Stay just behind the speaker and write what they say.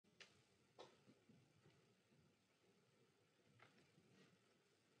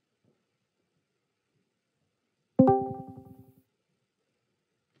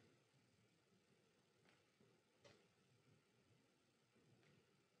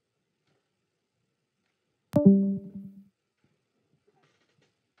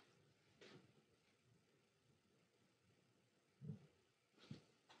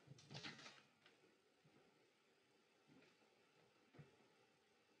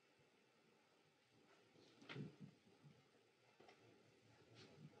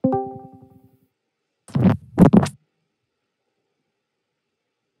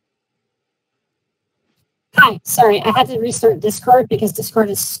Hi, sorry, I had to restart Discord because Discord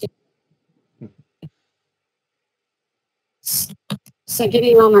is stupid. So give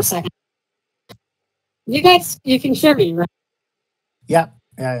me one more second. You guys, you can hear me, right? Yep.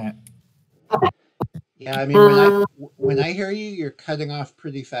 Yeah. Okay. Yeah, I mean, when I hear you, you're cutting off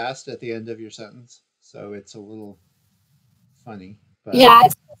pretty fast at the end of your sentence, so it's a little funny. But Yeah,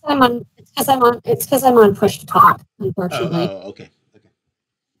 it's because I'm on push to talk, unfortunately. Oh, okay.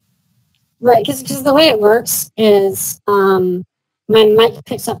 Right, because the way it works is my mic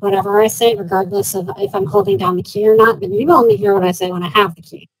picks up whatever I say, regardless of if I'm holding down the key or not. But you only hear what I say when I have the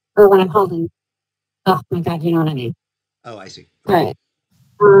key or when I'm holding. Oh my God, you know what I mean. Oh, I see. All right.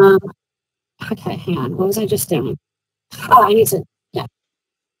 Okay, hang on. What was I just doing? Oh, I need to. Yeah.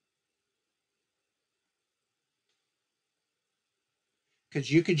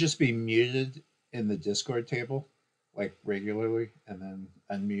 Because you could just be muted in the Discord table, like regularly, and then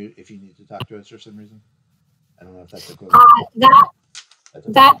unmute if you need to talk to us for some reason. I don't know if that's a good.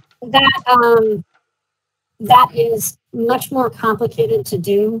 That is much more complicated to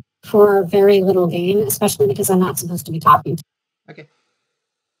do for very little gain, especially because I'm not supposed to be talking to. Okay.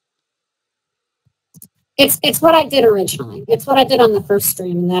 It's what I did originally. It's what I did on the first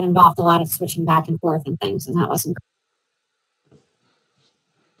stream, and that involved a lot of switching back and forth and things, and that wasn't great.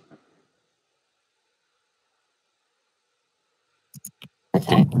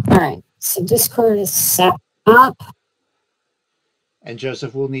 Okay. All right. So Discord is set up. And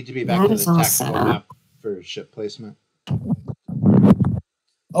Joseph, we'll need to be back to the tactical map for ship placement.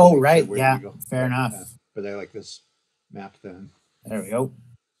 Oh, right. Yeah. Fair enough. But I like this map then. There we go.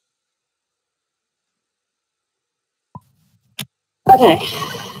 Okay.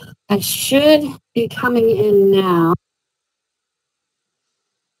 I should be coming in now.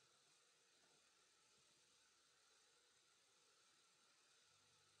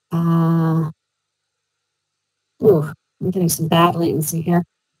 I'm getting some bad latency here.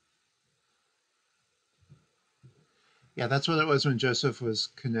 Yeah, that's what it was when Joseph was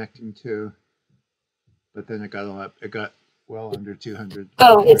connecting to. But then it got well under 200.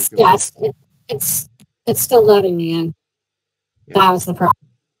 Oh, it's still loading me in. Yeah. That was the problem.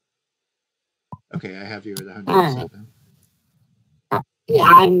 Okay, I have you at 100% right. now. Yeah,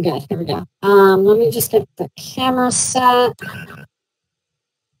 I'm good. Here we go. Let me just get the camera set.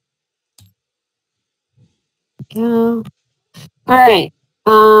 Go. All right.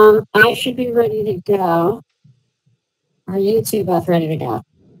 I should be ready to go. Are you two both ready to go?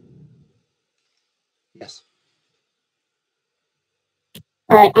 Yes.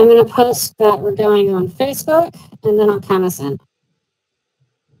 All right. I'm going to post that we're going on Facebook, and then I'll count us in.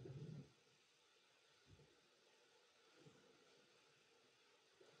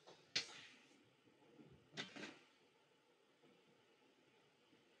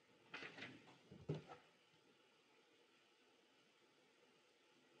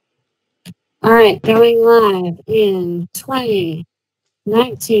 All right, going live in 20,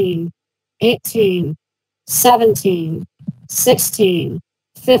 19, 18, 17, 16,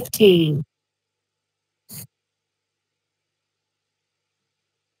 15.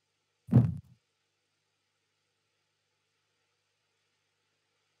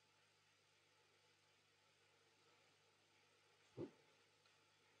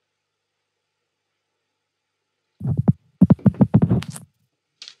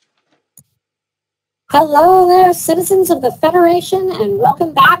 Hello there, citizens of the Federation, and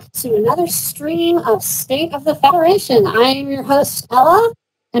welcome back to another stream of State of the Federation. I am your host, Ella,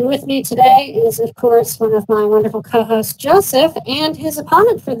 and with me today is, of course, one of my wonderful co-hosts, Joseph, and his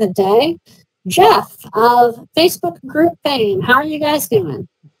opponent for the day, Jeff of Facebook group fame. How are you guys doing?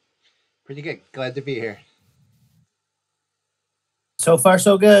 Pretty good. Glad to be here. So far,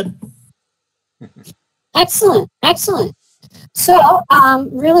 so good. Excellent, excellent. So,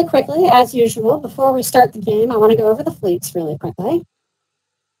 really quickly, as usual, before we start the game, I want to go over the fleets really quickly.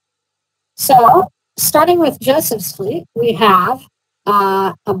 So, starting with Joseph's fleet, we have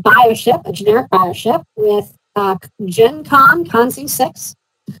a bioship, a generic bioship with Gen Con, Conzi 6,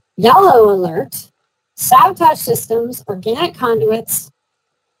 Yellow Alert, Sabotage Systems, Organic Conduits,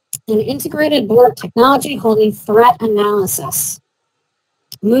 and Integrated Board Technology holding Threat Analysis.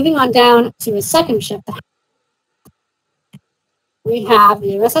 Moving on down to a second ship, we have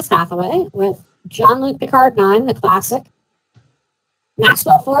the USS Hathaway with Jean-Luc Picard 9, the classic.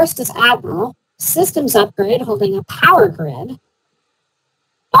 Maxwell Forrest as Admiral. Systems Upgrade holding a power grid.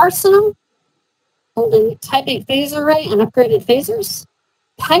 Arsenal holding Type 8 phaser array and upgraded phasers.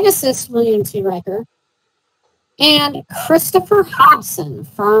 Pegasus William T. Riker. And Christopher Hobson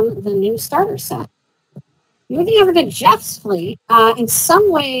from the new starter set. Moving over to Jeff's fleet, in some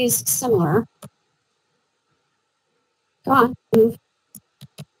ways similar. Go on, move.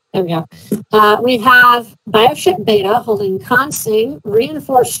 There we go. We have Bioship Beta holding Consing,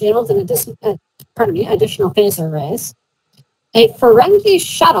 reinforced shields, and additional phaser arrays. A Ferengi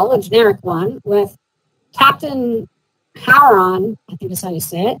shuttle, a generic one, with Captain Howron, I think is how you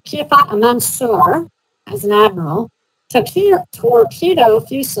say it, Kiafat Amansur as an admiral, torpedo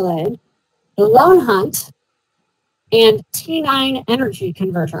fusillade, the Lone Hunt, and T9 energy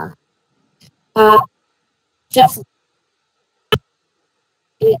converter. Just,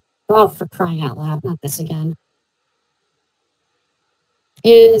 oh, for crying out loud, not this again.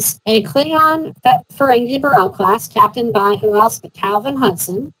 Is a Klingon Ferengi Burrell class, captained by who else but Calvin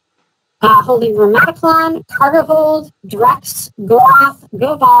Hudson, holding Ramaticlon, Cargo Hold, Drex, Goroth,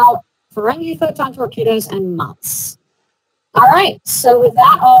 Goval, Ferengi photon torpedoes, and Mutts. All right, so with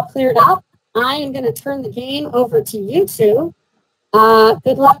that all cleared up, I am going to turn the game over to you two.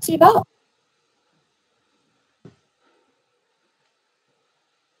 Good luck to you both.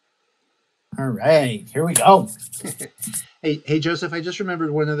 All right, here we go. Hey, Joseph, I just remembered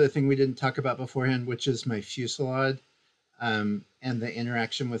one other thing we didn't talk about beforehand, which is my fusillade and the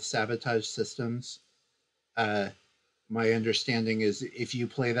interaction with sabotage systems. My understanding is if you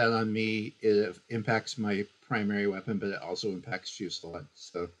play that on me, it impacts my primary weapon, but it also impacts fusillade.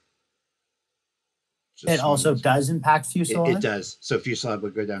 So it also does impact fusillade? It does. So fusillade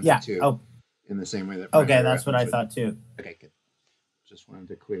would go down to 2 in the same way that okay, that's what I thought too. Okay, good. Just wanted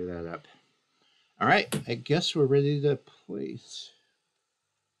to clear that up. All right, I guess we're ready to place.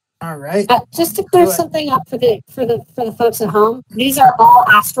 All right. Just to clear something up for the folks at home, these are all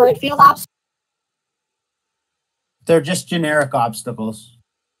asteroid field obstacles. They're just generic obstacles.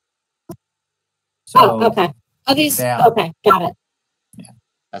 So, okay. Are these okay? Got it.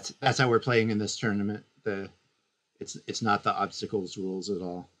 Yeah, that's how we're playing in this tournament. It's not the obstacles rules at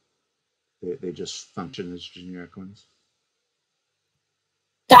all. They just function as generic ones.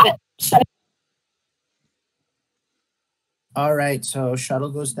 Got it. All right, so shuttle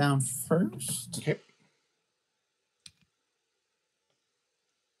goes down first. Okay.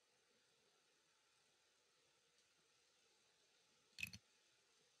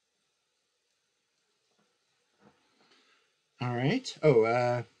 All right.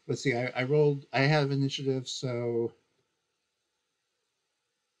 Oh, let's see. I rolled. I have initiative, so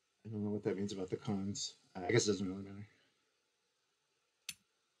I don't know what that means about the cons. I guess it doesn't really matter.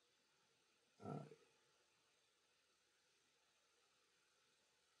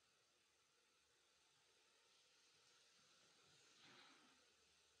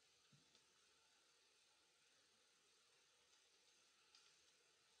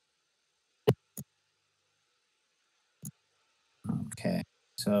 Okay,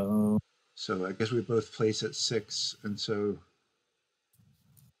 so I guess we both place at 6, and so.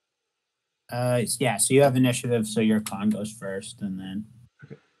 Yeah, so you have initiative, so your con goes first, and then.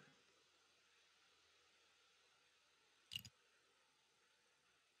 Okay.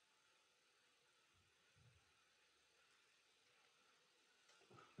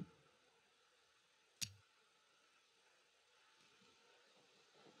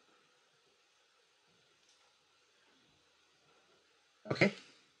 Okay.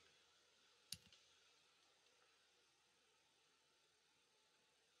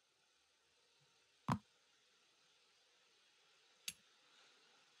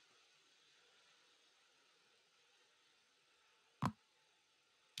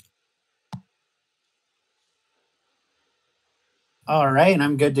 All right,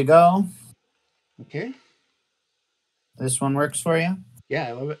 I'm good to go. Okay. This one works for you? Yeah,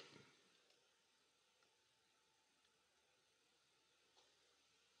 I love it.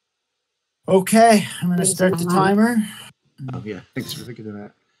 Okay, I'm going to start the timer. Oh, yeah. Thanks for thinking of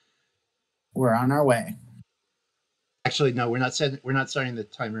that. We're on our way. Actually, no, we're not starting the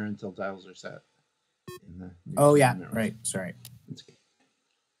timer until dials are set. Oh, yeah. Right. Sorry. That's okay.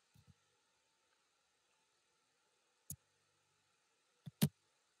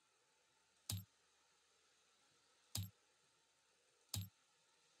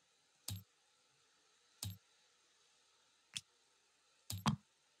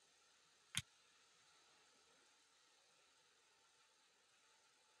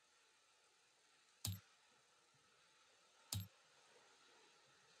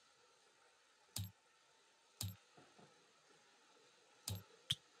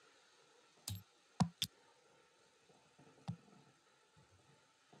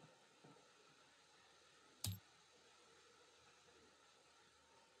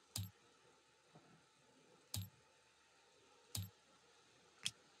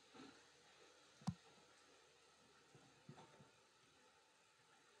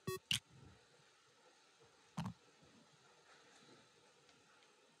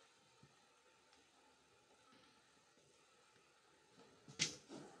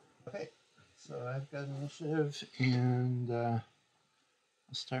 Okay, so I've got initiative, and I'll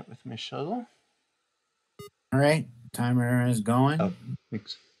start with my shuttle. All right, timer is going. Oh,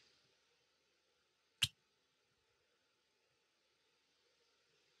 thanks.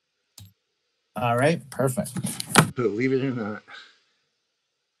 All right, perfect. Believe it or not.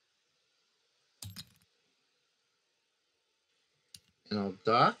 And I'll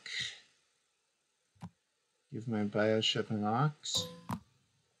dock. Give my bioship an ox.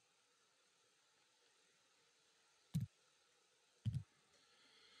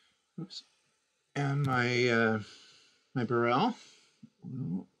 Oops. And my barrel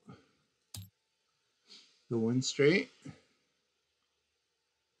will go one straight.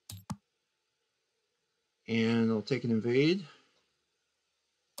 And I'll take an invade.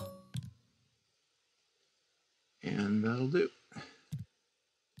 And that'll do.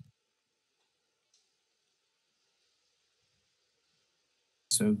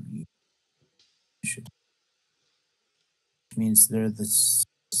 So you should means they're the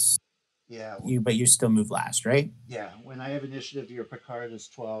Yeah. but you still move last, right? Yeah. When I have initiative, your Picard is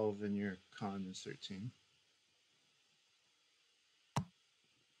 12 and your con is 13.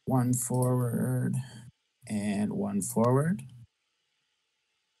 One forward and one forward.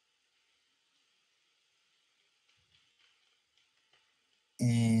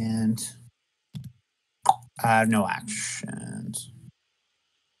 And no actions.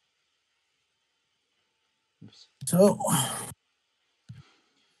 Oops. So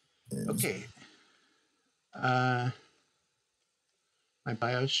Okay. My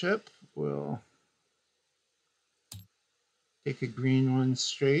bioship will take a green one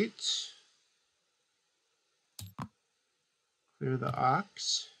straight. Clear the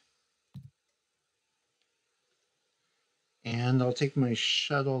ox. And I'll take my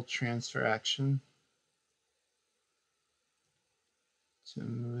shuttle transfer action to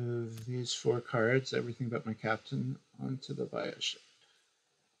move these 4 cards, everything but my captain, onto the bioship.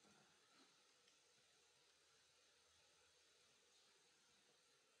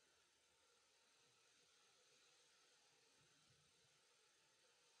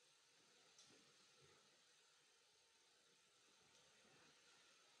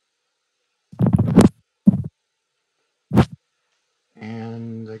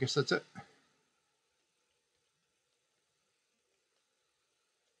 And I guess that's it.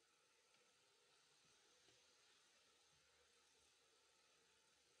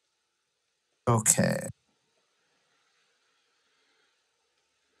 okay.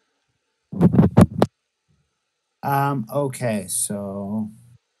 Okay, so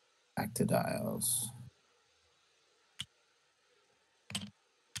back to dials.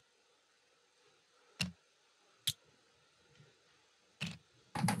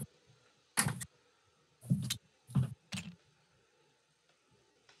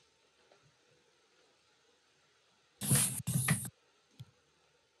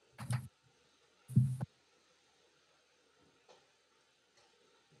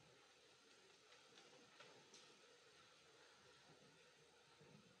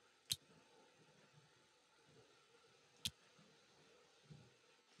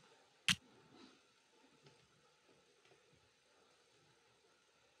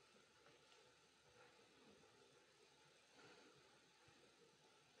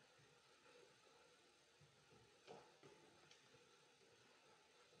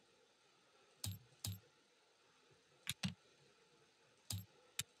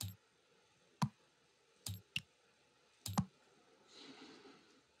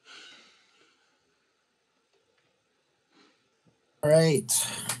 All right.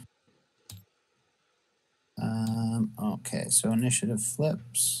 Okay, so initiative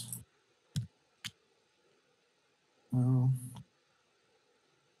flips. Well,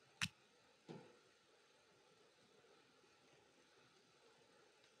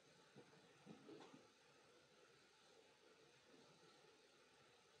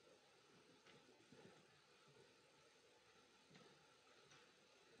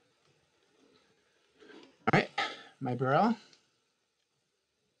 All right, my barrel.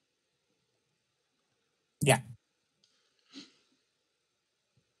 yeah.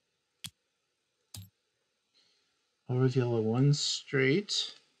 I'll reveal a 1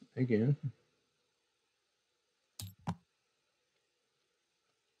 straight again.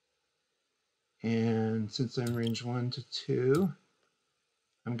 And since I'm range 1 to 2,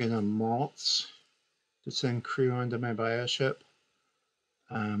 I'm going to maltz to send crew onto my bioship.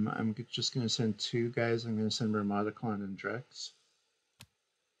 I'm just going to send 2 guys. I'm going to send Ramadaclon and Drex.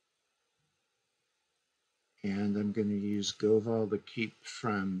 And I'm going to use Goval to keep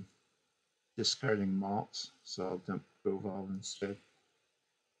from discarding malts. So I'll dump Goval instead.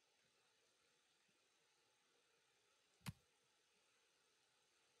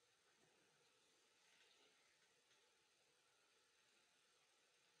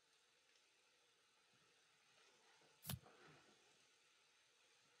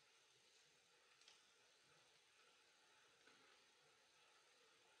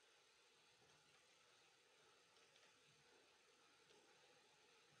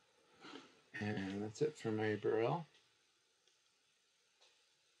 And that's it for my Burrell.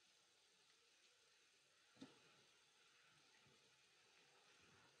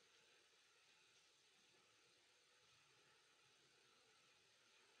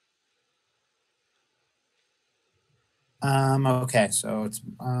 Okay, so it's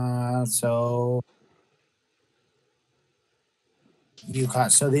so you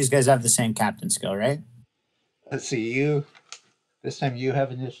caught. So these guys have the same captain skill, right? Let's see, you this time you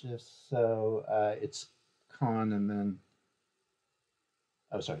have initiative, so it's con and then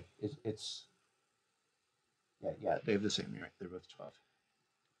sorry, it's yeah, they have the same, right? They're both 12.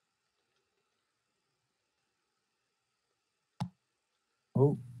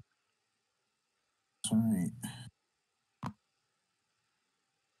 Oh, sorry.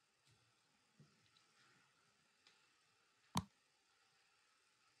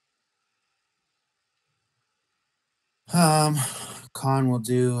 Con will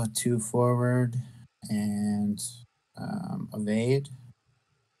do a 2 forward and evade.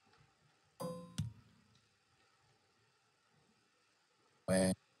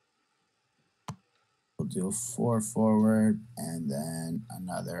 Way. We'll do a 4 forward and then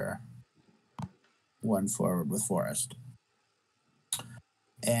another 1 forward with Forest.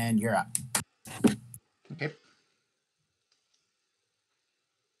 And you're up. Okay.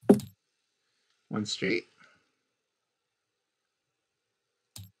 One straight.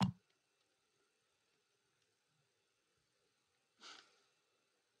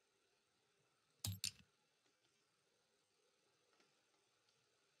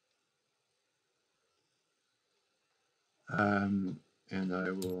 And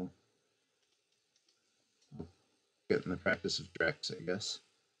I will get in the practice of Drex, I guess.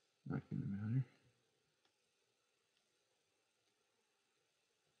 Not going to matter.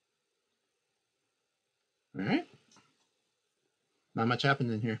 All right. Not much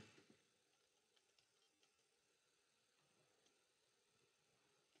happened in here.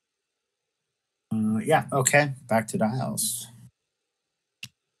 Yeah, okay. Back to dials.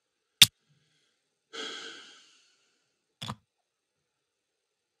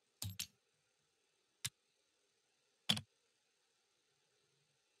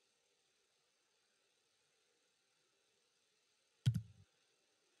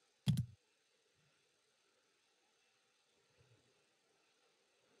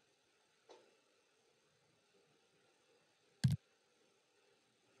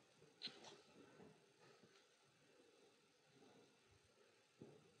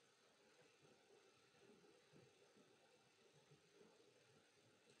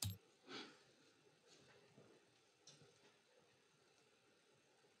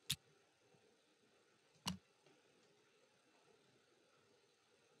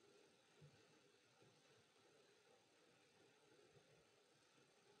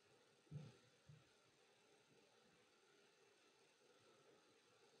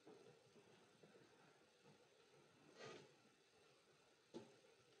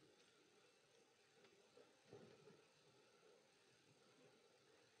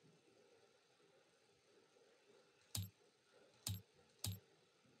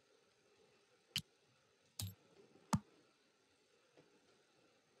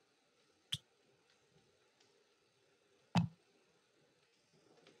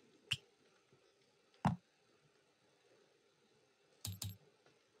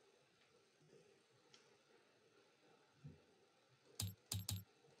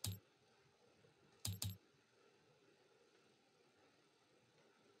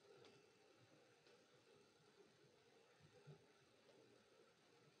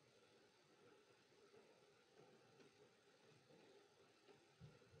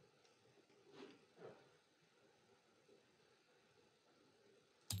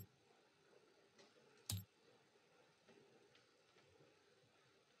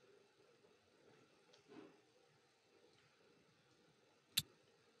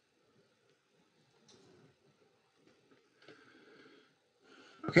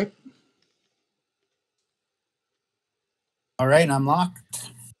 Okay. All right, I'm locked.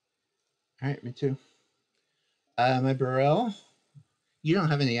 All right, me too. My Burrell. You don't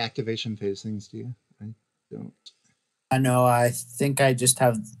have any activation phase things, do you? I don't. I know. I think I just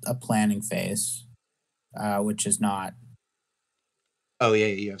have a planning phase, which is not. Oh yeah,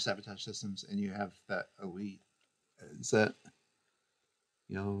 you have sabotage systems, and you have that elite. Is that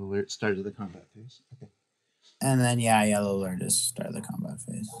yellow alert start of the combat phase? Okay. And then, yeah, yellow alert is start of the combat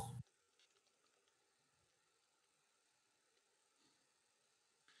phase.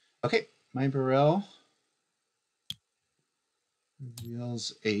 Okay, my Burrell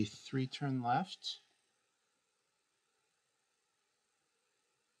reveals a 3-turn left.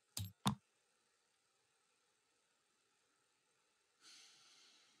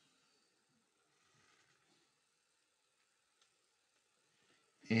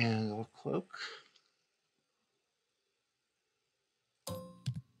 And I'll cloak.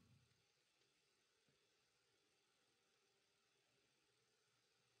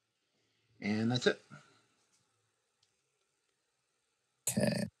 And that's it.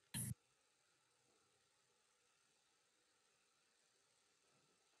 Okay.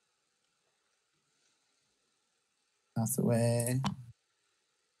 Hathaway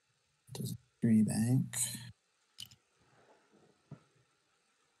does 3 bank.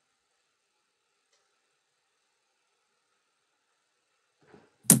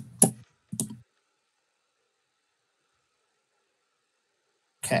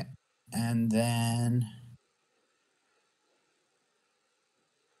 Okay. And then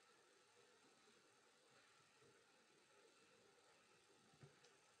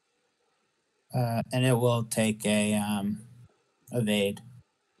and it will take a evade,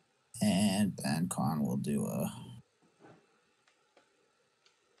 and Ben Con will do a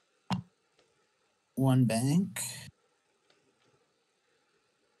 1 bank.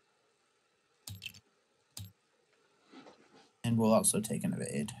 And we'll also take an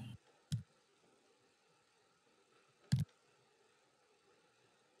evade.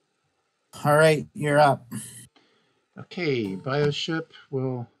 All right, you're up. Okay, Bioship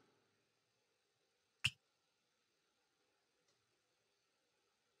will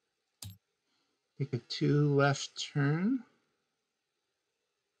take a 2 left turn.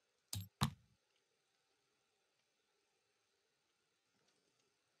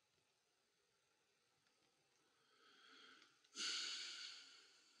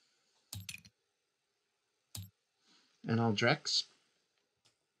 And I'll Drex.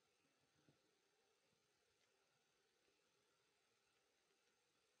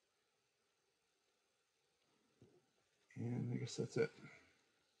 And I guess that's it.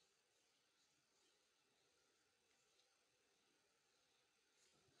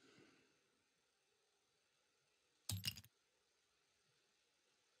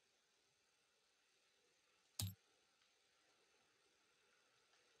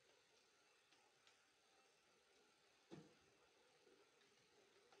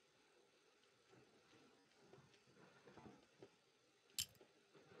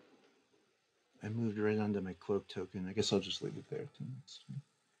 I moved right onto my cloak token. I guess I'll just leave it there till next time.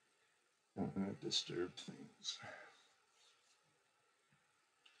 Don't want to disturb things.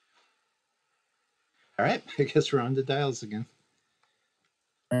 All right, I guess we're on to dials again.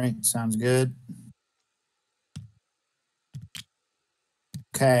 All right, sounds good.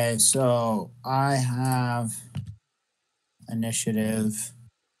 Okay, so I have initiative.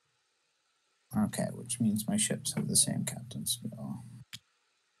 Okay, which means my ships have the same captain skill.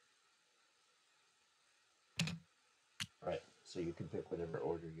 Right, so you can pick whatever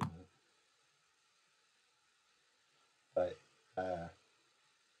order you want. But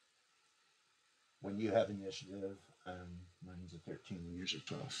when you have initiative, mine's a 13 and yours are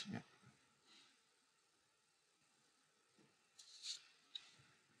 12. Yeah.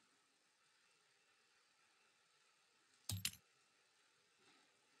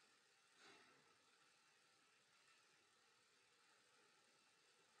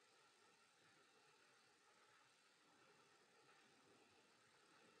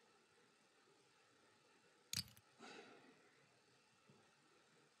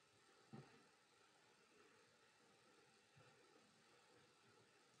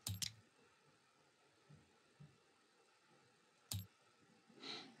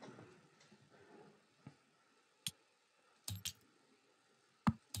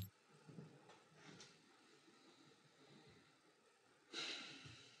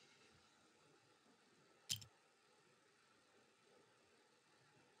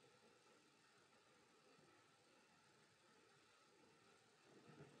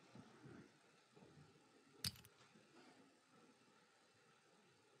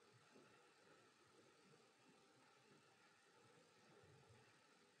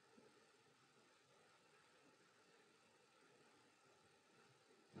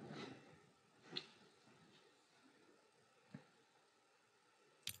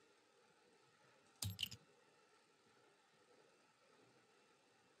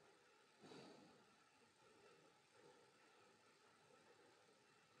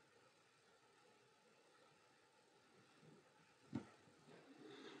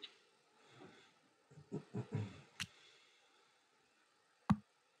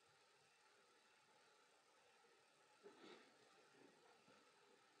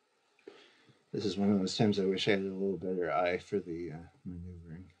 This is one of those times I wish I had a little better eye for the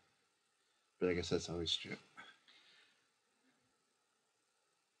maneuvering. But I guess that's always true.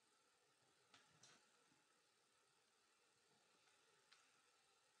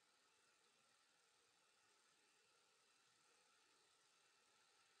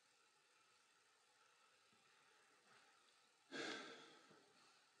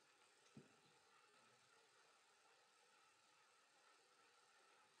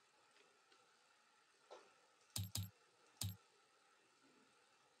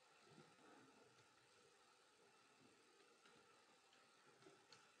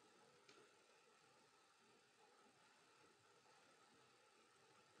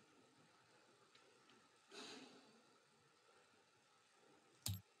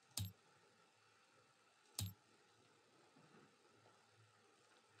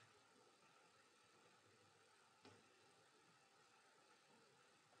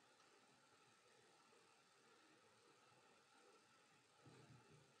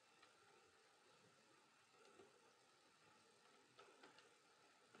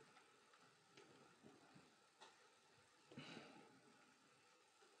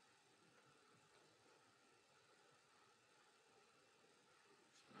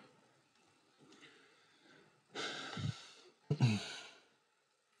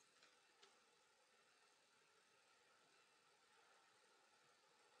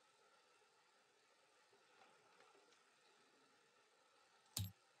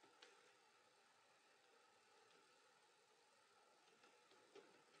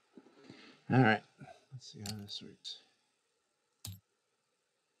 All right, let's see how this works.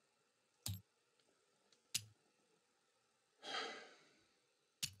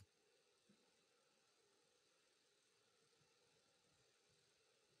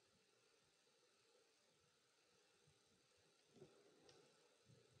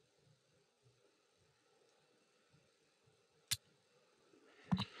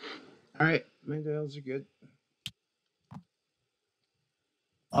 All right, my dials are good.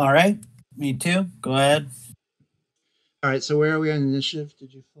 All right. Me too. Go ahead. All right, so where are we on initiative?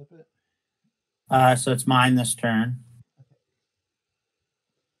 Did you flip it? So it's mine this turn.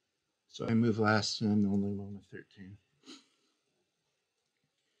 So I move last, and I'm the only one with 13.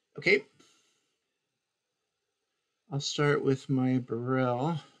 Okay. I'll start with my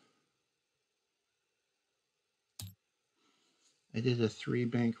Burrell. I did a 3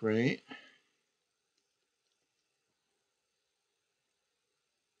 bank right.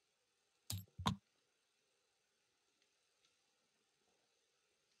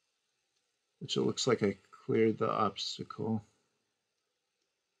 Which it looks like I cleared the obstacle.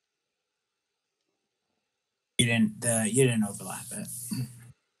 You didn't overlap it.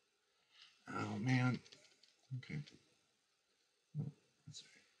 Oh man. Okay. That's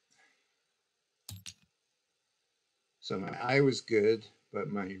right. So my eye was good, but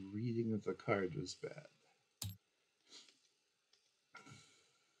my reading of the card was bad.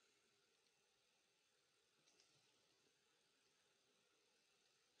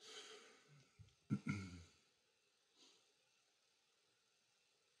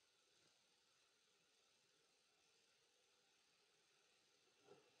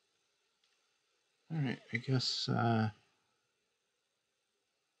 All right, I guess I'm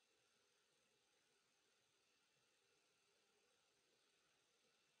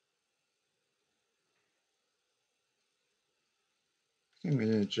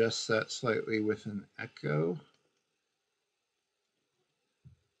going to adjust that slightly with an echo.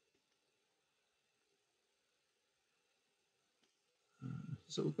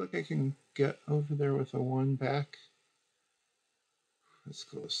 Does it look like I can get over there with a 1 back? That's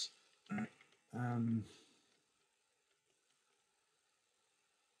close. All right. I don't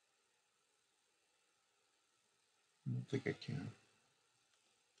think I can.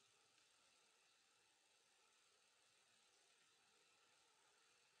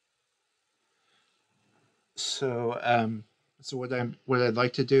 So, so what I'd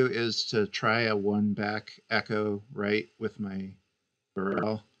like to do is to try a 1 back echo right with my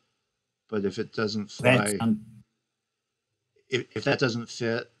Burrell, but if it doesn't fly, if that doesn't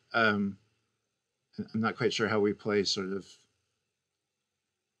fit, I'm not quite sure how we play sort of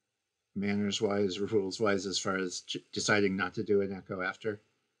manners wise, rules wise, as far as deciding not to do an echo after.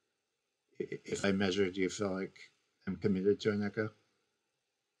 If I measure, do you feel like I'm committed to an echo?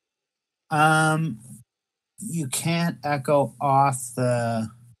 You can't echo off the.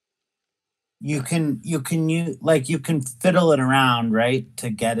 You can fiddle it around, right, to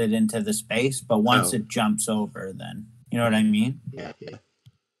get it into the space, but once it jumps over, then you know what I mean? Yeah.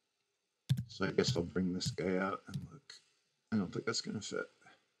 So I guess I'll bring this guy out and look. I don't think that's gonna fit.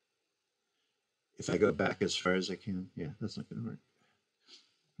 If I go back as far as I can, yeah, that's not gonna work.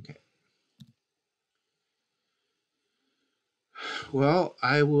 Okay. Well,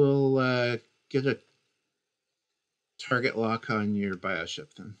 I will get a target lock on your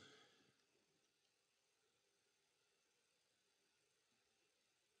bioship then.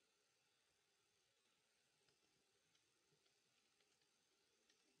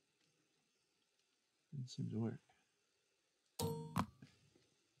 Didn't seem to work.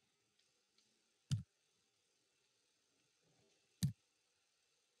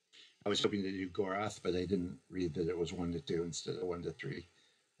 I was hoping to do Goroth, but I didn't read that it was 1 to 2 instead of 1 to 3.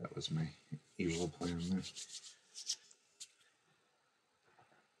 That was my evil plan there.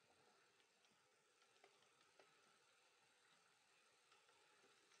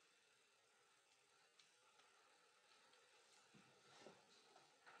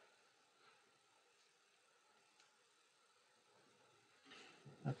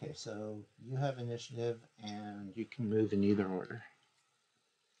 Okay, so you have initiative and you can move in either order.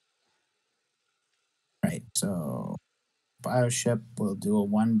 Right. So bioship will do a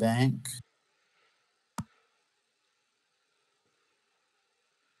 1 bank.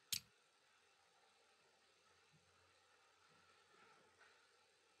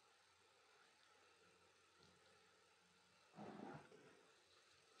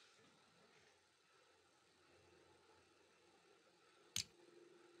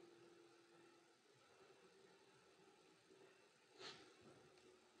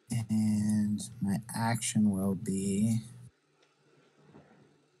 And my action will be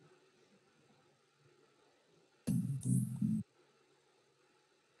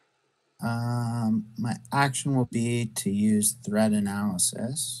to use threat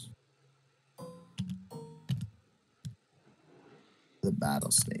analysis for the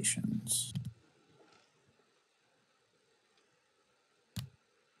battle stations.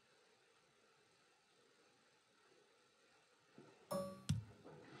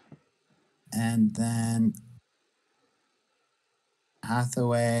 And then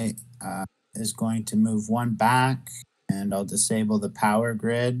Hathaway is going to move one back, and I'll disable the power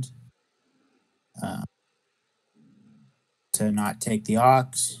grid to not take the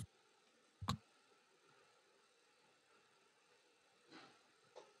aux.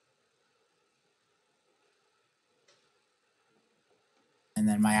 And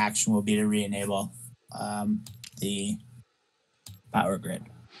then my action will be to re-enable the power grid.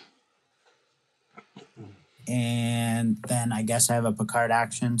 And then I guess I have a Picard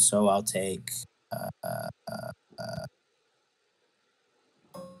action, so I'll take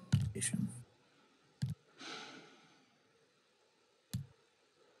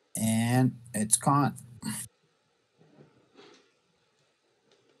and it's caught.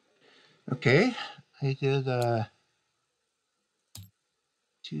 Okay, I did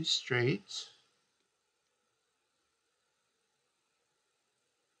 2 straights.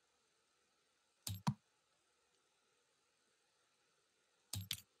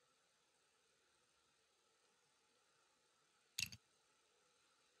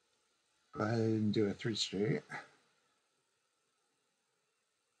 Go ahead and do a 3 straight.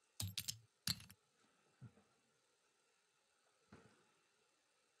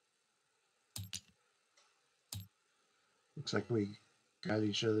 Looks like we got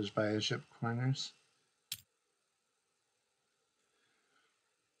each other's bioship corners.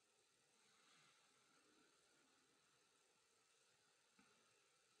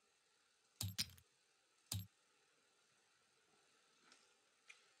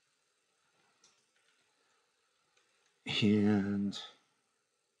 And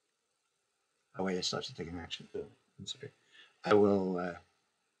oh wait, I still have to take an action. Oh, I'm sorry. I will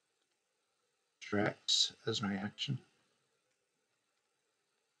Drex as my action.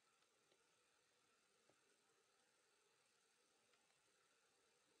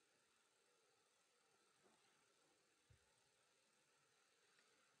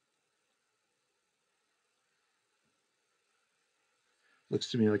 Looks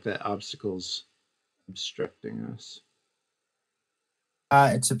to me like that obstacle's obstructing us.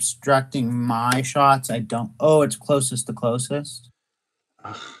 It's obstructing my shots. I don't. Oh, it's closest to closest.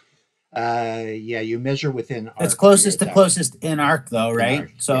 Yeah, you measure within arc. It's closest to closest in arc, though, right?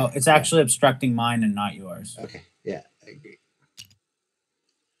 Arc, so yeah, it's actually obstructing mine and not yours. Okay, yeah, I agree.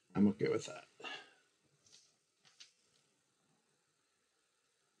 I'm okay with that.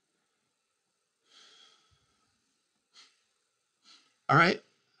 All right.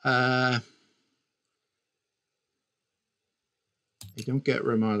 I don't get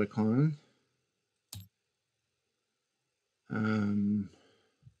Ramadacon.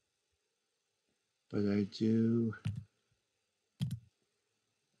 But I do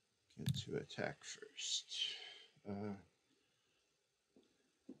get to attack first.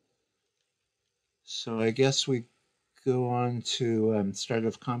 So I guess we go on to start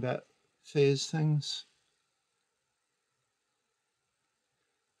of combat phase things.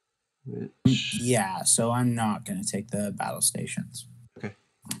 Which... Yeah, so I'm not going to take the battle stations. Okay.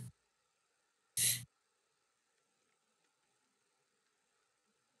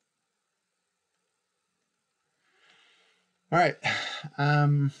 All right.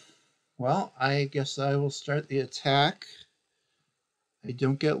 Well, I guess I will start the attack. I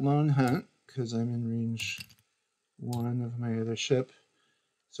don't get Lone Hunt because I'm in range 1 of my other ship.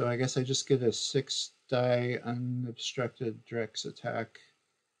 So I guess I just get a 6 die unobstructed Drex attack.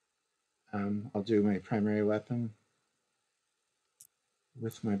 I'll do my primary weapon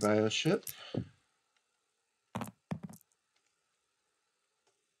with my bioship.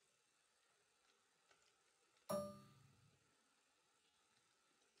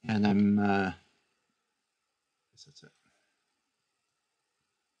 And I'm, I guess that's it.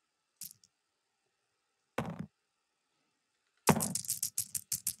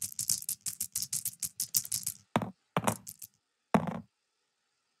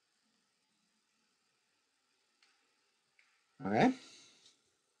 Okay.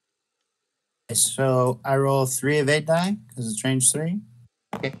 So I roll 3 of 8 die because it's range 3.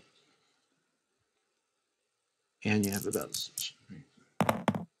 Okay. And you have a battle station.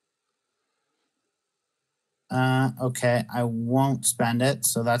 Okay, I won't spend it,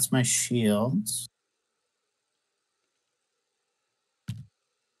 so that's my shields.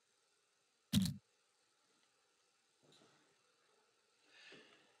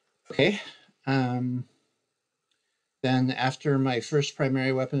 Okay. Then after my first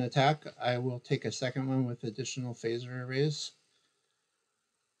primary weapon attack, I will take a second one with additional phaser arrays.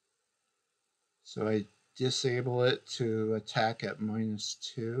 So I disable it to attack at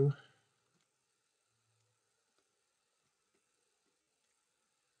 -2.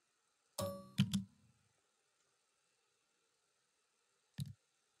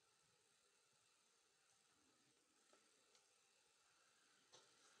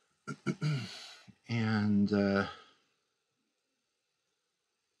 And I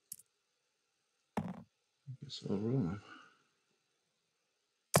guess I'll roll them.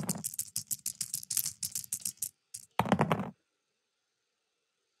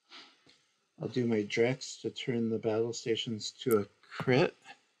 I'll do my Drex to turn the battle stations to a crit.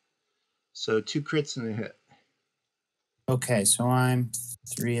 So 2 crits and a hit. Okay, so I'm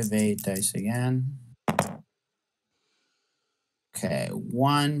 3 of 8 dice again. Okay,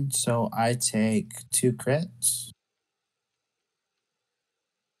 1, so I take 2 crits.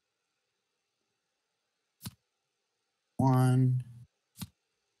 1,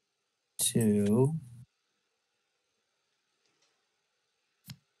 2.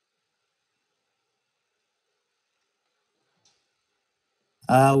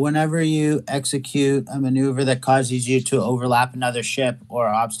 Whenever you execute a maneuver that causes you to overlap another ship or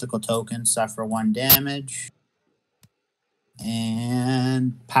obstacle token, suffer 1 damage.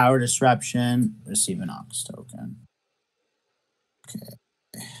 And power disruption, receive an ox token. Okay.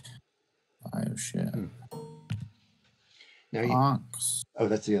 Bioship. Now you, Ox. oh,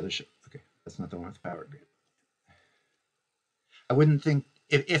 that's the other ship. Okay, that's not the one with power grid. I wouldn't think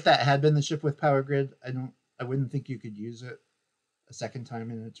if that had been the ship with power grid, I wouldn't think you could use it a second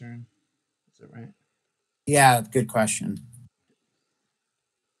time in a turn. Is that right? Yeah, good question.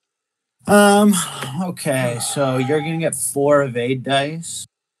 Okay, so you're gonna get 4 evade dice,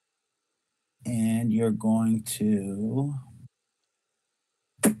 and you're going to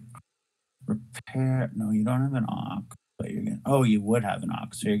repair. No, you don't have an ox, but you're gonna. Oh, you would have an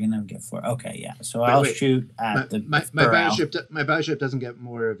ox, so you're gonna get 4. Okay, yeah. So I'll shoot at my barrel. bioship doesn't get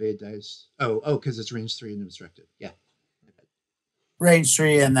more evade dice. Oh, because it's range 3 and obstructed. Yeah. Range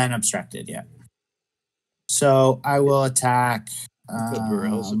 3 and then obstructed. Yeah. So I will attack. But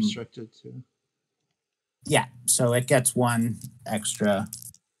Burrell's obstructed too. Yeah, so it gets 1 extra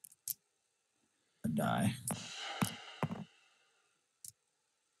die.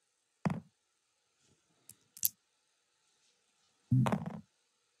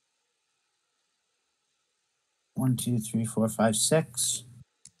 One, 2, 3, 4, 5, 6.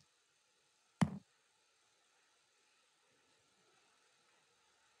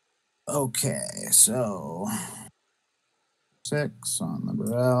 Okay, so 6 on the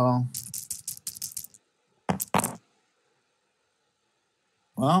Burrell.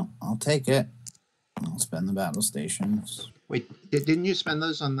 Well, I'll take it. I'll spend the battle stations. Wait, didn't you spend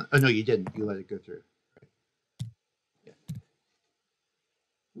those on the? Oh no, you didn't. You let it go through. Right. Yeah.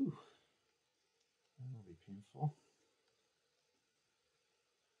 Ooh. That'll be painful.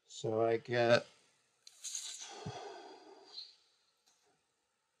 So I get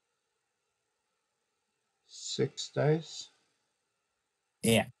 6 dice.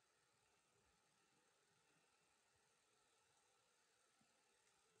 Yeah.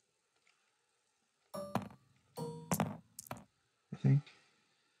 I think.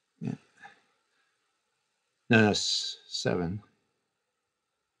 Yeah. No, 7.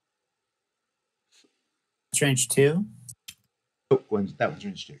 It's range 2. Oh, that one's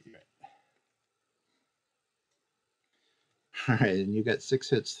range 2. You're right. All right, and you got 6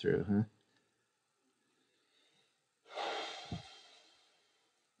 hits through, huh?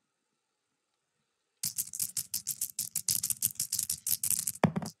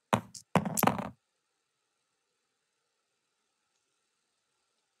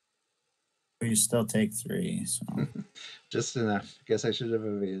 You still take 3. So. Just enough. Guess I should have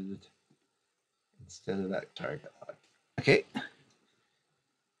evaded instead of that target lock. Okay.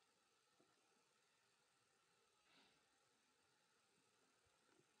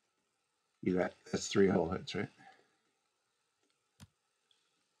 That's 3 whole hits, right?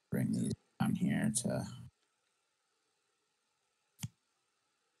 Bring these down here to.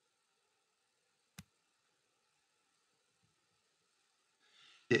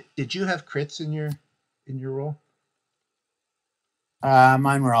 Did you have crits in your roll?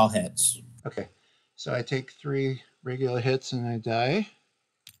 Mine were all hits. Okay, so I take 3 regular hits and I die.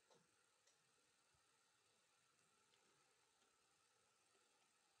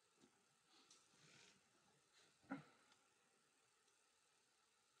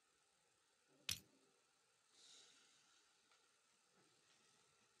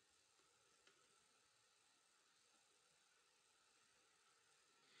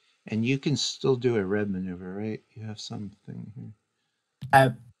 And you can still do a red maneuver, right? You have something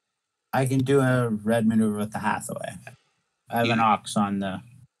here. I can do a red maneuver with the Hathaway. I have an Ox on the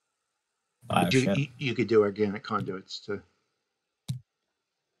bioship. You could do organic conduits too.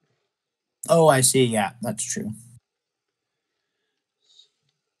 Oh, I see. Yeah, that's true.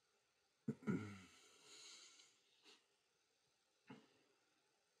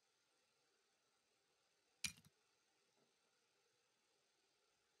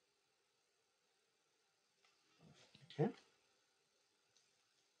 Okay.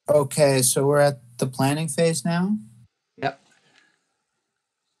 Okay, so we're at the planning phase now. Yep.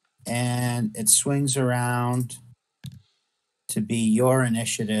 And it swings around to be your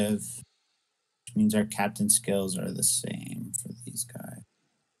initiative, which means our captain skills are the same for these guys.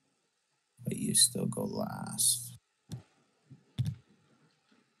 But you still go last.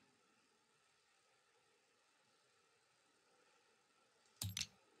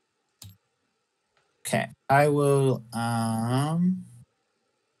 Okay, I will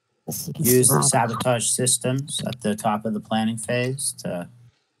use the sabotage systems at the top of the planning phase to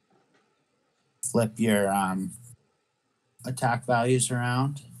flip your attack values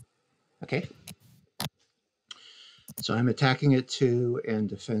around. Okay. So I'm attacking at 2 and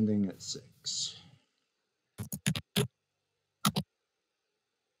defending at 6.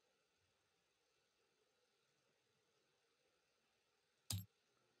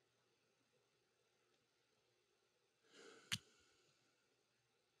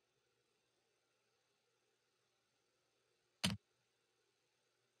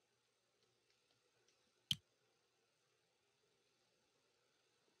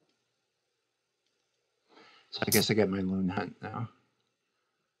 So I guess I get my loon hunt now.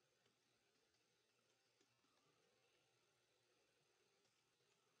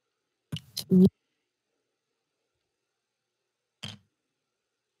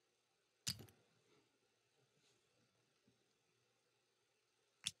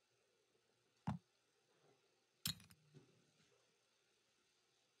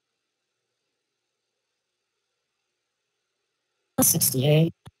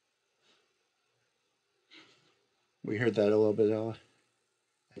 $68. We heard that a little bit, Ella.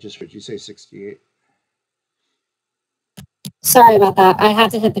 I just heard you say 68. Sorry about that. I had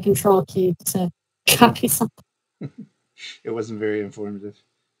to hit the control key to copy something. It wasn't very informative.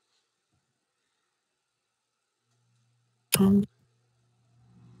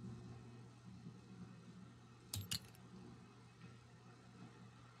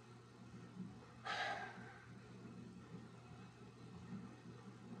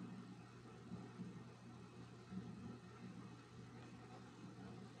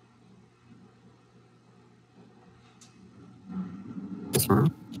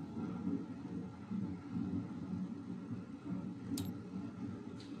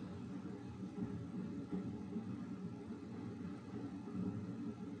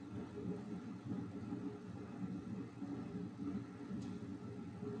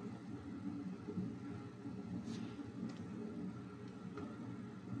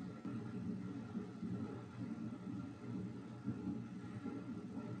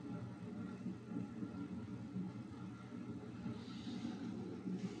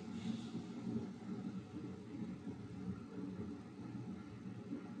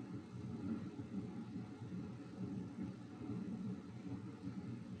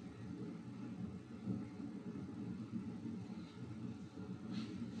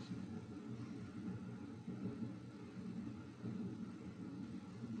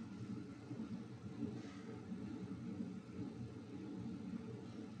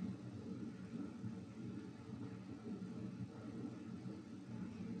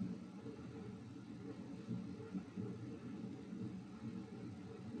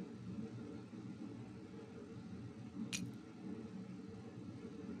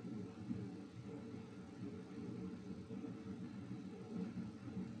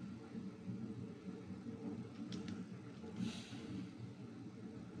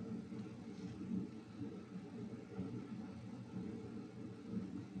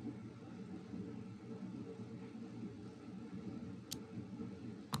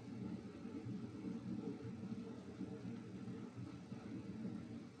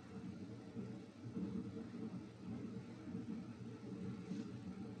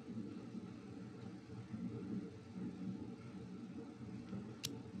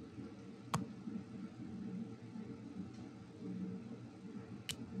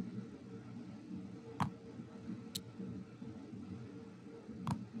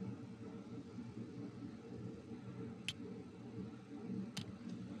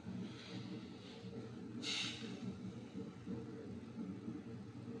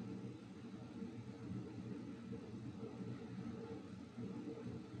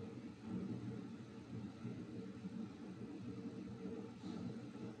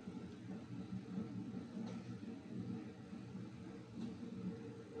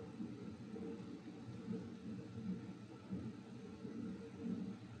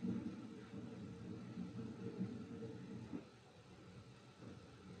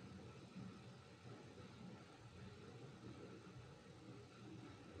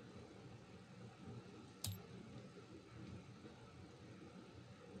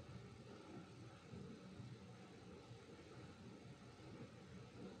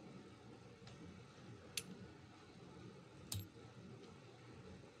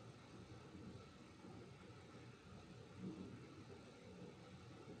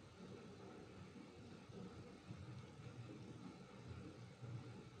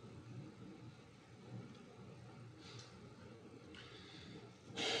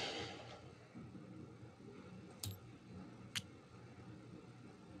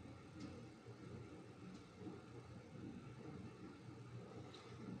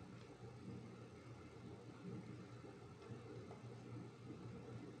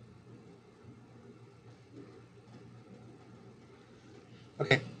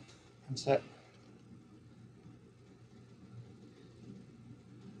 Okay, I'm set.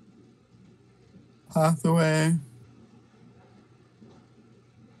 Hathaway.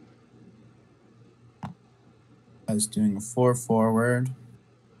 I was doing a 4 forward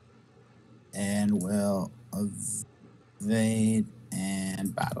and will evade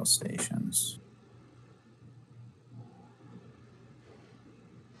and battle stations.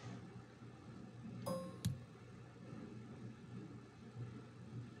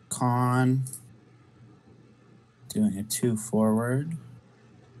 Con doing a 2 forward.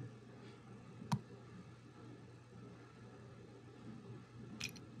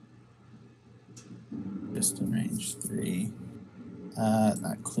 Just in range 3.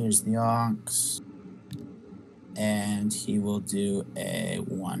 That clears the Ox. And he will do a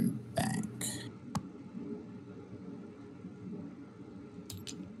 1 bank.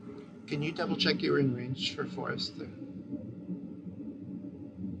 Can you double check you were in range for Forest there?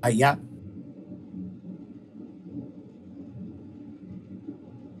 Yeah. I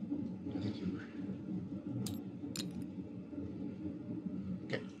think you were.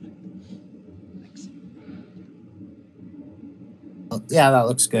 Okay. Thanks. Well, yeah, that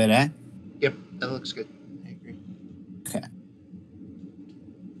looks good, eh? Yep, that looks good. I agree. Okay.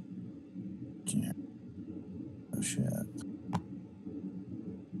 Oh, shit.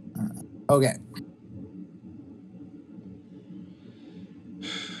 Okay.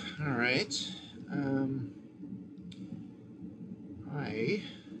 All right. I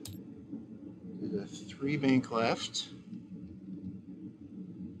did a 3 bank left.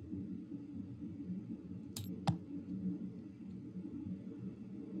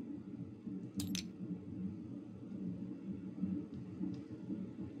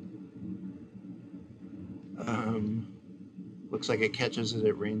 Looks like it catches it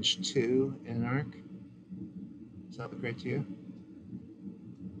at range 2 in arc. Does that look right to you?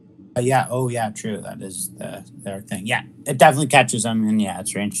 Yeah. Oh, yeah. True. That is their thing. Yeah, it definitely catches them, and yeah,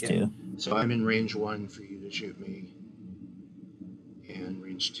 it's range 2. So I'm in range 1 for you to shoot me, and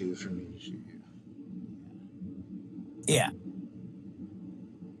range 2 for me to shoot you. Yeah.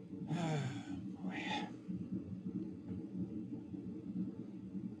 Boy.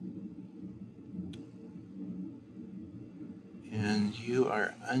 And you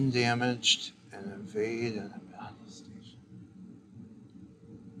are undamaged and evade in a battle station.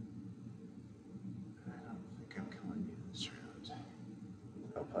 I don't think I'm killing you this round.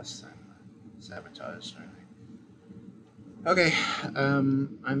 Oh, plus I'm sabotaged, aren't I? Okay,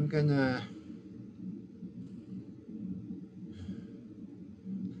 I'm gonna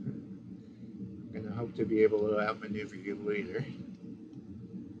hope to be able to outmaneuver you later.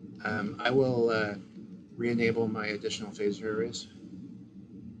 I will re-enable my additional phaser arrays.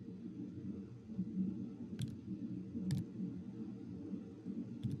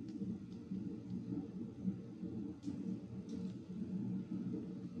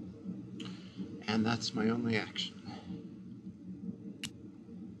 And that's my only action.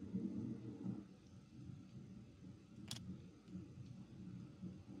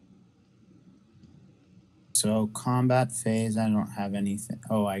 So combat phase, I don't have anything.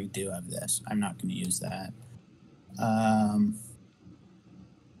 Oh, I do have this. I'm not going to use that.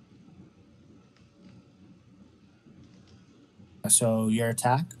 So your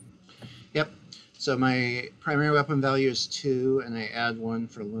attack? Yep. So my primary weapon value is 2, and I add 1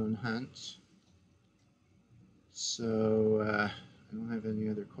 for lone hunt. So I don't have any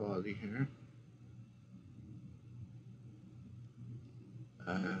other quality here.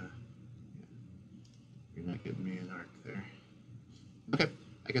 You're not giving me an arc there. Okay,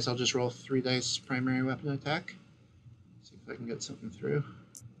 I guess I'll just roll 3 dice primary weapon attack. See if I can get something through.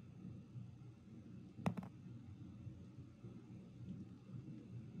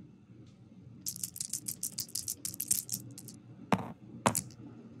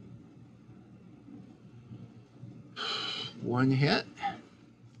 One hit.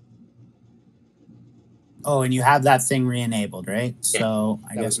 Oh, and you have that thing re-enabled, right? Yeah, so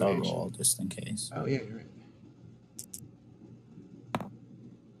I that guess was my I'll action. roll just in case. Oh, yeah, you're right.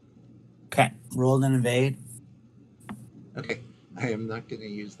 Okay, rolled and evade. Okay, I am not going to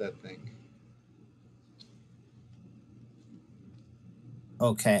use that thing.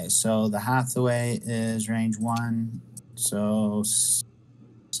 Okay, so the Hathaway is range 1, so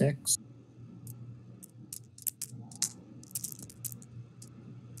 6.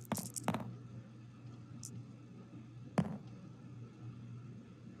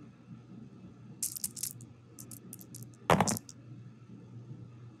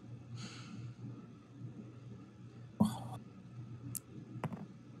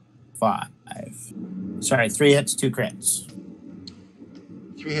 Five. Sorry, 3 hits, 2 crits.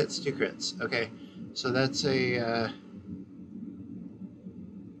 3 hits, 2 crits. Okay, so that's a.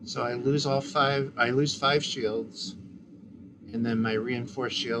 So I lose all 5. I lose 5 shields, and then my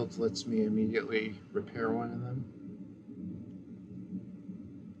reinforced shield lets me immediately repair one of them.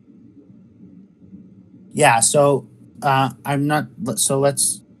 Yeah. So I'm not. So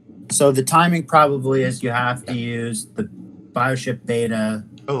the timing probably is you have to use the Bioship Beta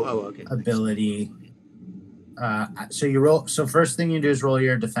Okay. ability. So you roll. So first thing you do is roll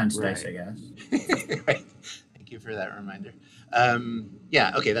your defense dice, I Right. guess. Right. Thank you for that reminder.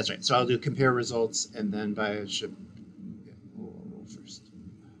 Yeah. Okay, that's right. So I'll do compare results and then Bioship. Yeah, we'll roll first.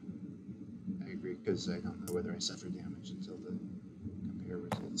 I agree because I don't know whether I suffer damage until the compare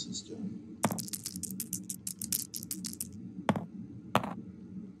results is done.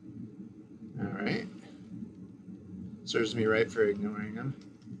 All right. Serves me right for ignoring them.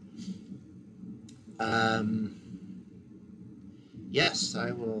 Yes,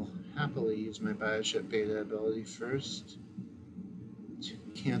 I will happily use my Bioship Beta ability first to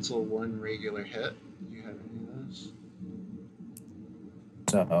cancel one regular hit. Do you have any of those?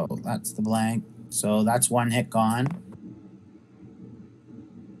 So that's the blank. So that's one hit gone.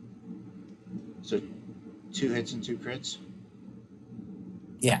 So 2 hits and 2 crits?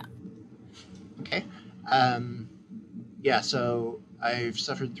 Yeah. Okay. Yeah, so I've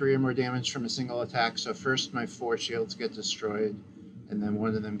suffered 3 or more damage from a single attack. So first my 4 shields get destroyed, and then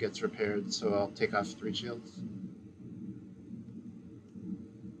one of them gets repaired. So I'll take off 3 shields.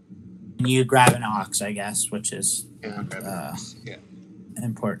 And you grab an ox, I guess, which is And I'm grabbing ox. Yeah.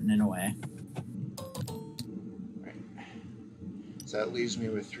 important in a way. Right. So that leaves me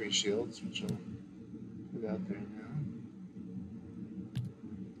with 3 shields, which I'll put out there now.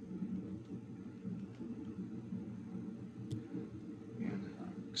 And an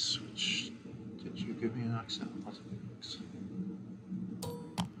ox, which did you give me an ox? No, I'll take an ox.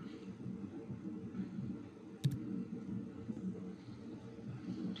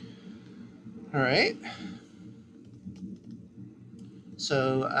 All right.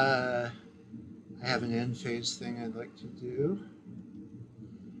 So I have an end phase thing I'd like to do.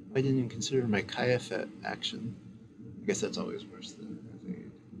 I didn't even consider my Kayafet action. I guess that's always worse than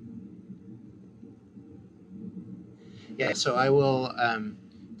evade. Yeah, so I will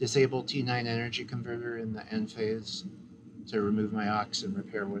disable T9 energy converter in the end phase to remove my ox and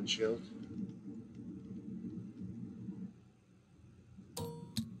repair one shield.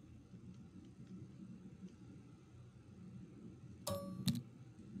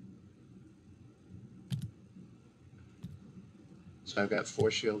 So I've got 4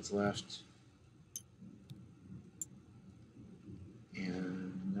 shields left.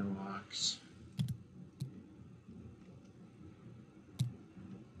 And no ox.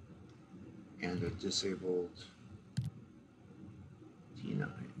 And a disabled T9. I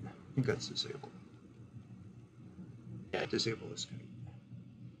think that's disabled. Yeah, disable this guy.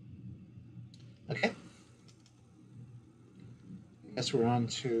 Okay. I guess we're on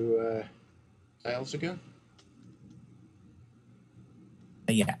to tiles again.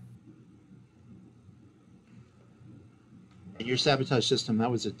 Yeah. And your sabotage system, that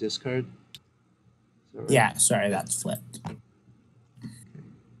was a discard? Right? Yeah, sorry, that's flipped.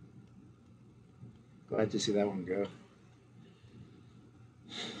 Glad to see that one go.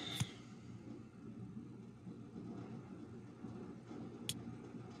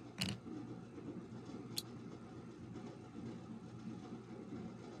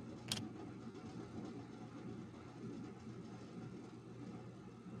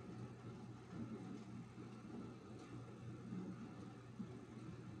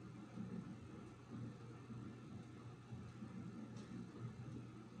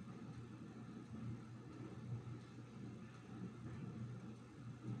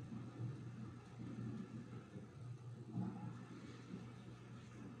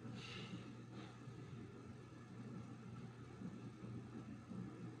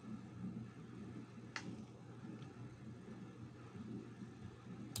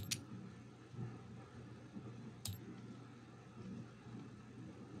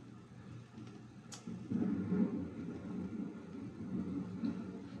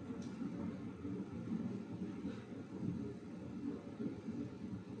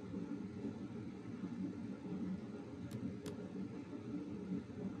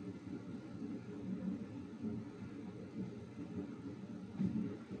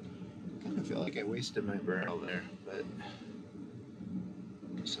 I kind of feel like I wasted my barrel there, but I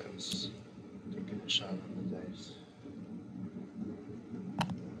guess I was taking a shot on the dice.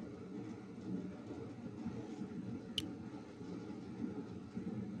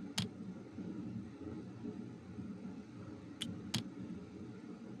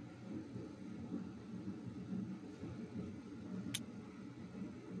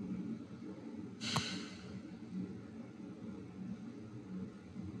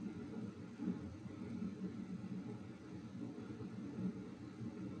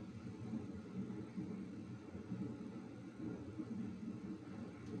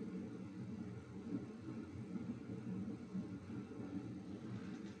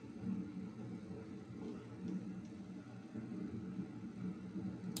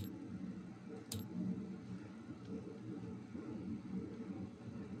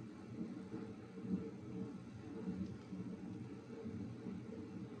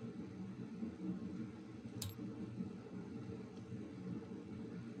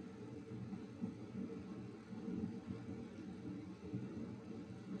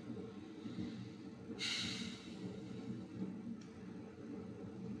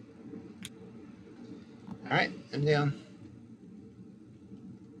 All right, I'm down.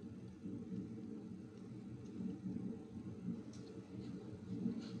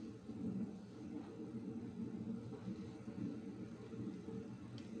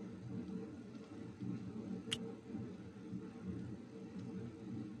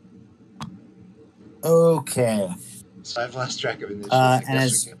 Okay. So I've lost track of initiative. I and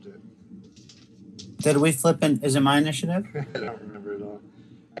guess we kept it. Did we flip in? Is it my initiative? I don't remember at all.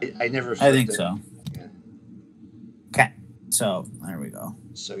 I never flipped I think it. so. Yeah. Okay. So there we go.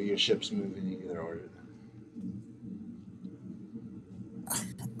 So your ships move in either order then.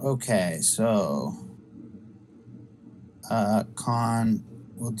 Okay, so Con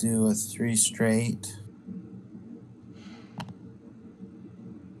will do a 3 straight.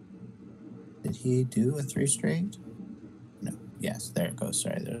 Did he do a 3 straight? No. Yes, there it goes.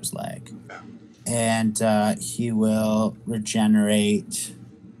 Sorry, there's lag. Yeah. And he will regenerate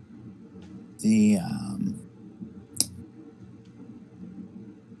the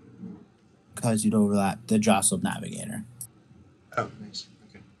because you'd overlap the jostled navigator. Oh, nice.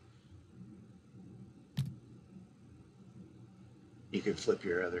 Okay. You could flip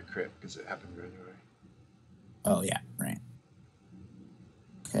your other crit because it happened right away. Oh yeah, right.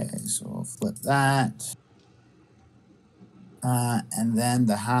 Okay, so we'll flip that. And then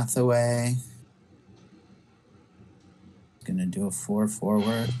the Hathaway is going to do a 4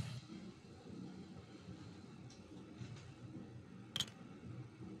 forward.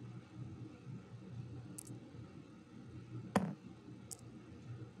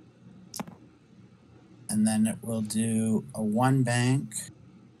 And then it will do a 1 bank.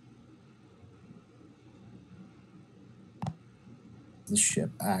 The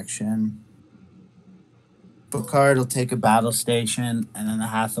ship action. Picard will take a battle station, and then the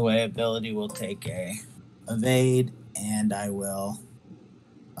Hathaway ability will take a evade, and I will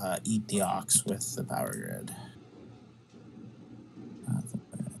eat the Ox with the power grid.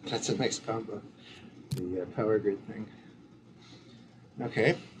 That's a nice combo. The power grid thing.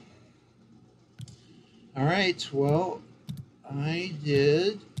 Okay. All right. Well, I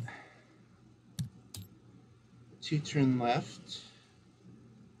did 2 turn left.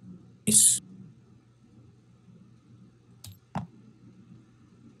 Nice.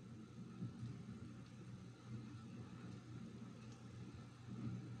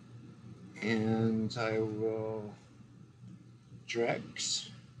 And I will Drex.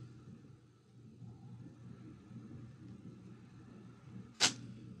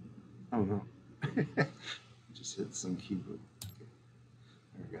 Oh no. Just hit some keyboard. Okay.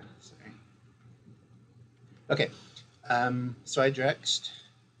 There we go. Sorry. Okay. So I Drexed.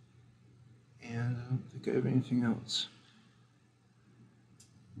 And I don't think I have anything else.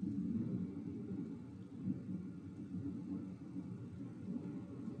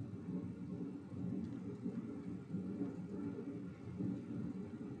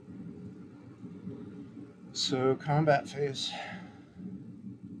 So combat phase.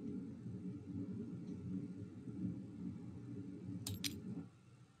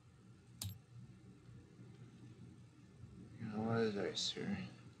 A lot of dice here.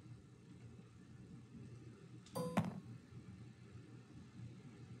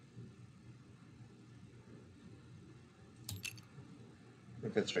 I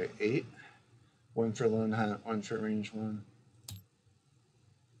think that's right. 8. 1 for lone hunt, 1 for range 1.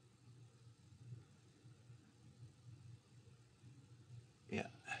 Yeah.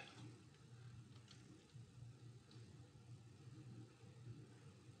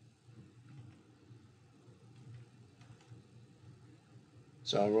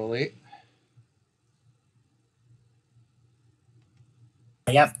 So I'll roll 8.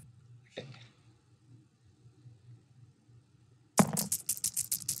 Yep. Okay.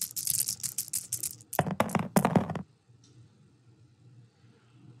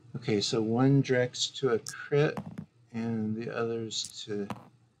 Okay, so 1 Drex to a crit, and the others to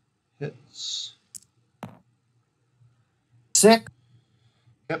hits. 6.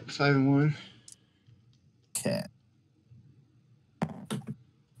 Yep, 5 and 1. Okay.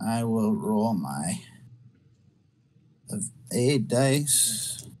 I will roll my 8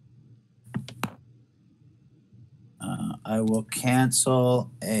 dice. I will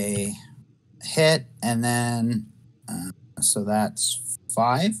cancel a hit, and then so that's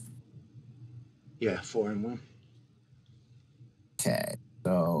 5. Yeah, 4 and 1. Okay,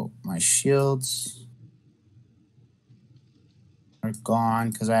 so my shields are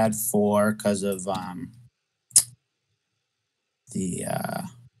gone because I had 4 because of the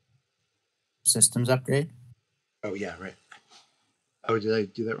systems upgrade. Oh yeah, right. Oh, did I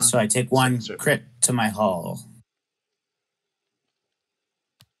do that wrong? So I take 1 Sorry. crit to my hull.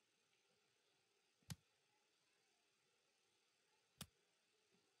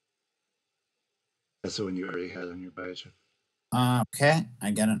 That's the one you already had on your biochip. Okay,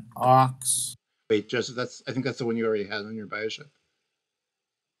 I got an ox. Wait, Joseph, I think that's the one you already had on your biochip.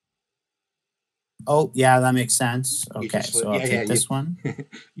 Oh, yeah, that makes sense. Okay, so I'll take this one.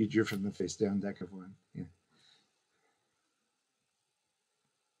 You drew from the face down deck of one. Yeah.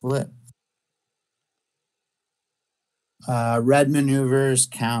 Flip. Red maneuvers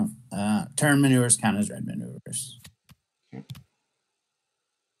count. Turn maneuvers count as red maneuvers. Okay.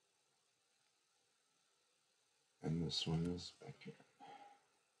 And this one is back here.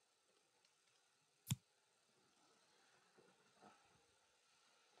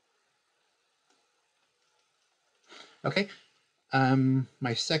 Okay.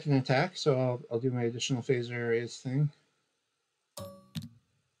 My second attack, so I'll do my additional phaser raise thing.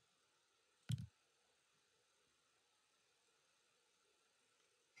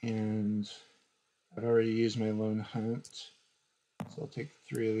 And I've already used my lone hunt, so I'll take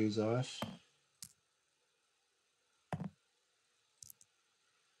 3 of these off.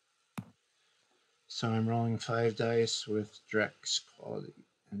 So I'm rolling 5 dice with Drex quality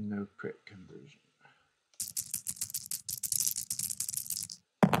and no crit conversion.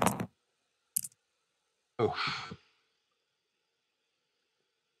 Oh.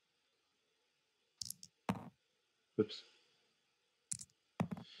 Whoops.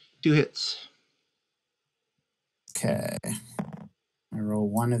 2 hits. Okay. I roll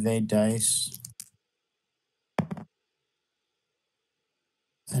 1 of 8 dice.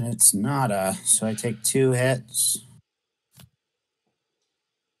 And it's nada, so I take 2 hits.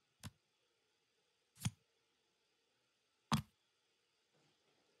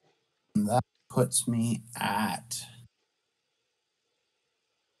 And that puts me at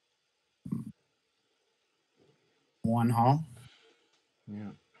 1 hull.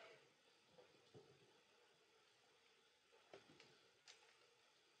 Yeah.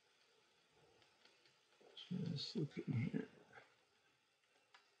 Just looking here.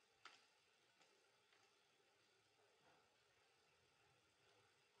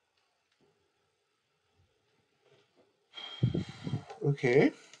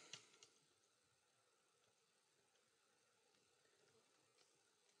 Okay.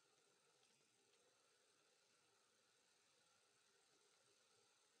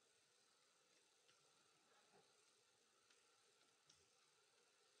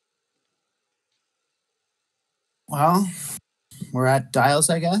 Well, we're at dials,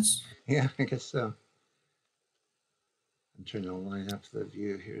 I guess. Yeah, I guess so. I'm trying to line up the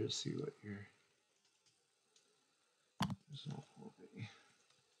view here to see what your result will be.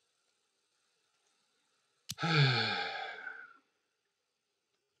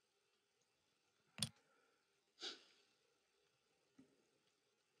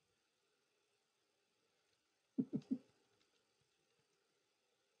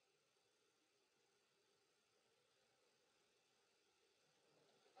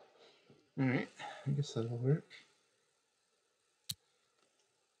 All right, I guess that'll work.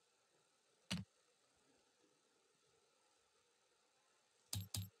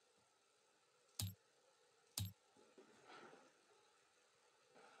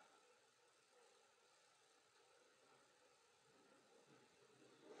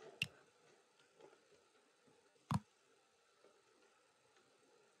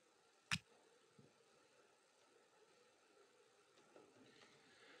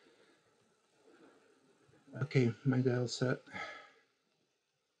 Okay, my dial's set.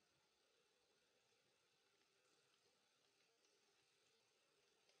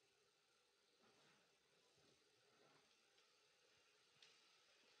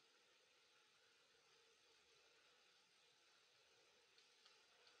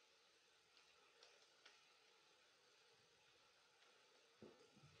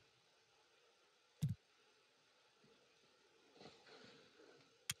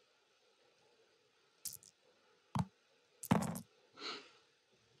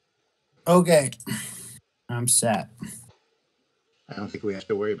 Okay. I'm set. I don't think we have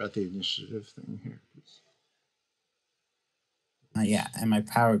to worry about the initiative thing here. Yeah, and my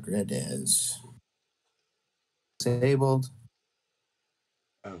power grid is disabled.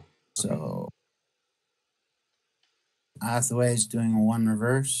 Oh. Okay. So Hathaway is doing a 1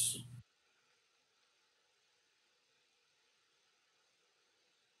 reverse.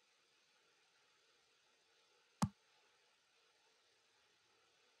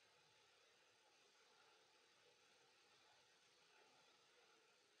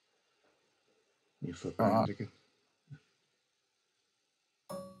 You flip around again.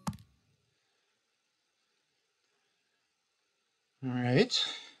 All right.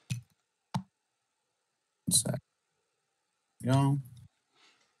 1 sec. Go.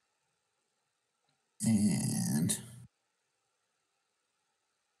 And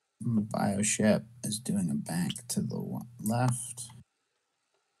Bioship is doing a bank to the left.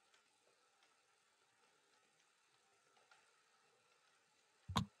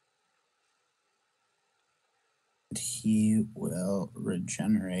 He will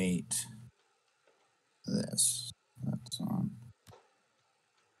regenerate this. That's on.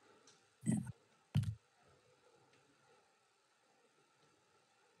 Yeah.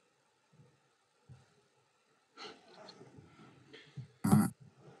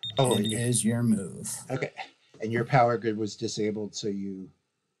 Oh, it is your move. Okay. And your power grid was disabled, so you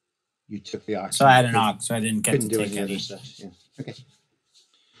took the oxygen. So I had an ox, so I didn't get to do take any any other stuff. Yeah. Okay.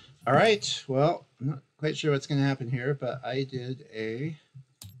 All right. Well, I'm not quite sure what's going to happen here, but I did a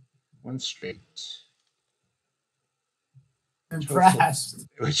 1 straight. Impressed.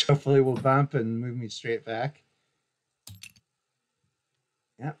 Which hopefully will bump and move me straight back.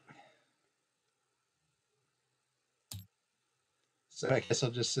 Yep. So I guess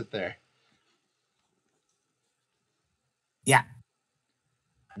I'll just sit there. Yeah.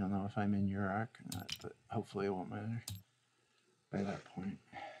 I don't know if I'm in your arc or not, but hopefully it won't matter by that point.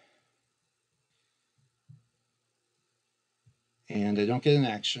 And I don't get an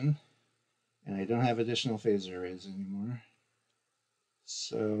action, and I don't have additional phase arrays anymore.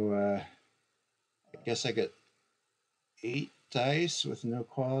 So I guess I get 8 dice with no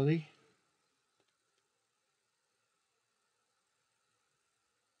quality.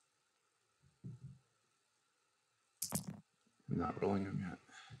 I'm not rolling them yet.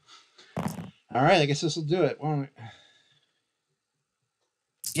 All right, I guess this will do it, won't it?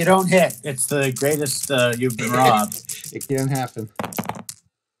 You don't hit. It's the greatest you've been robbed. It can happen.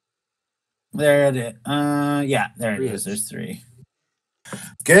 There it is. Yeah, there it is. There's 3.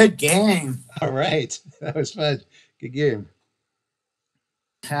 Good game. All right. That was fun. Good game.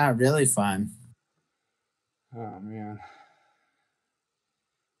 Yeah, really fun. Oh man.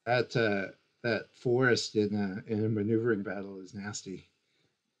 That forest in a maneuvering battle is nasty.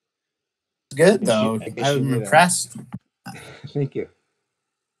 Good though. I'm impressed. Thank you.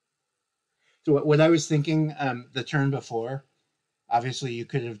 So what I was thinking, the turn before, obviously you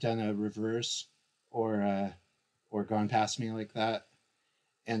could have done a reverse or gone past me like that.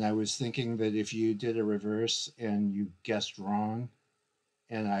 And I was thinking that if you did a reverse and you guessed wrong,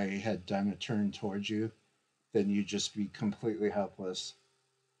 and I had done a turn towards you, then you'd just be completely helpless.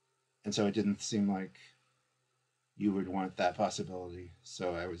 And so it didn't seem like you would want that possibility.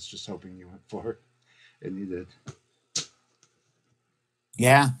 So I was just hoping you went for it, and you did.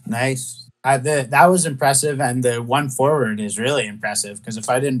 Yeah, nice. That was impressive, and the 1 forward is really impressive because if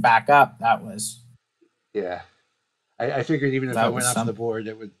I didn't back up, that was. Yeah, I figured even if I went off the board,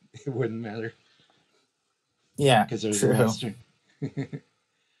 it wouldn't matter. Yeah, because there's true. a monster.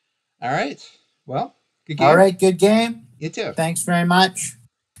 All right. Well, good game. All right, good game. You too. Thanks very much.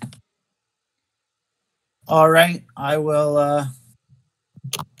 All right, I will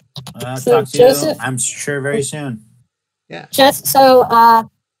talk to Joseph, you, I'm sure, very soon. Yeah. So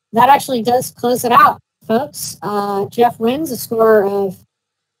that actually does close it out, folks. Jeff wins a score of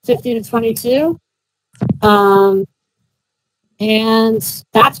 50-22. And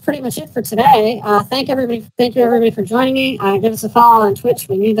that's pretty much it for today. Thank you everybody for joining me. Give us a follow on Twitch.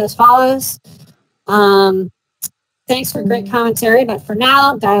 We need those follows. Thanks for great commentary. But for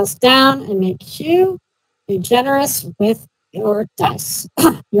now, dials down and make Q. Be generous with your dice.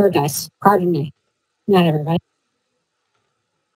 Your dice. Pardon me. Not everybody.